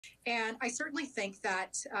And I certainly think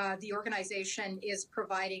that the organization is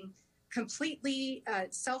providing completely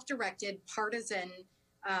self-directed, partisan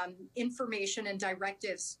information and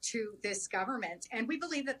directives to this government. And we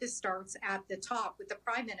believe that this starts at the top with the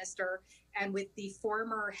Prime Minister and with the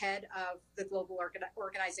former head of the global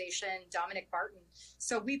organization, Dominic Barton.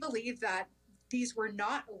 So we believe that these were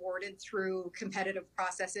not awarded through competitive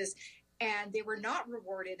processes, and they were not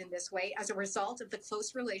rewarded in this way as a result of the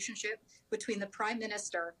close relationship between the Prime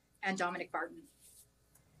Minister and Dominic Barton.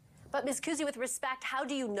 But Ms. Kusie, with respect, how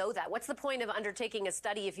do you know that? What's the point of undertaking a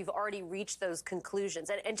study if you've already reached those conclusions?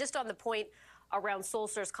 And just on the point around sole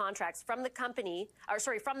source contracts from the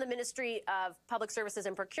from the Ministry of Public Services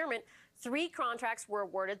and Procurement, 3 contracts were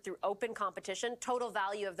awarded through open competition. Total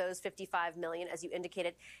value of those $55 million, as you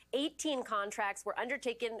indicated. 18 contracts were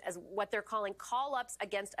undertaken as what they're calling call-ups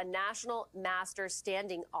against a national master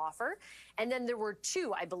standing offer. And then there were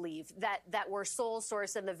 2, I believe, that were sole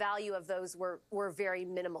source, and the value of those were very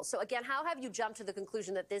minimal. So again, how have you jumped to the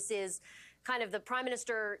conclusion that this is kind of the Prime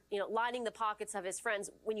Minister, lining the pockets of his friends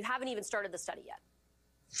when you haven't even started the study yet?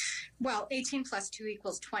 Well, 18 plus 2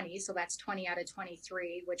 equals 20, so that's 20 out of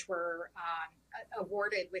 23, which were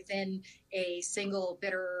awarded within a single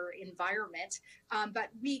bidder environment. But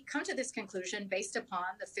we come to this conclusion based upon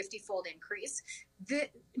the 50-fold increase.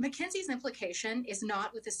 McKinsey's implication is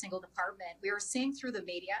not with a single department. We are seeing through the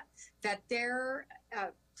media that their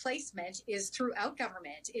placement is throughout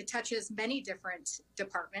government. It touches many different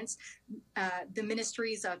departments, the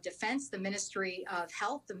ministries of defense, the Ministry of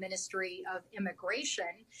Health, the Ministry of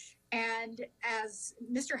Immigration. And as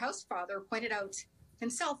Mr. Housefather pointed out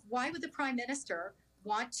himself, why would the Prime Minister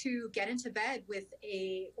want to get into bed with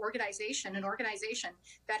an organization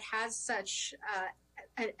that has such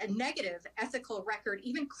a negative ethical record,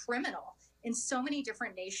 even criminal, in so many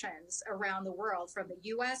different nations around the world, from the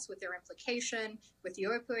U.S. with their implication with the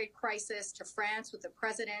opioid crisis, to France with the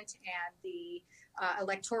president and the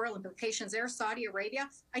electoral implications there, Saudi Arabia.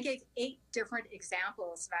 I gave 8 different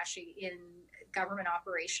examples, Vashi, in government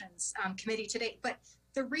operations committee today. But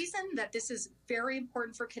the reason that this is very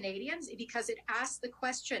important for Canadians is because it asks the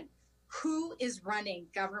question, who is running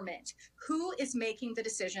government? Who is making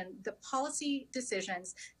the policy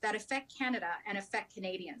decisions that affect Canada and affect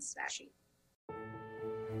Canadians, Vashi?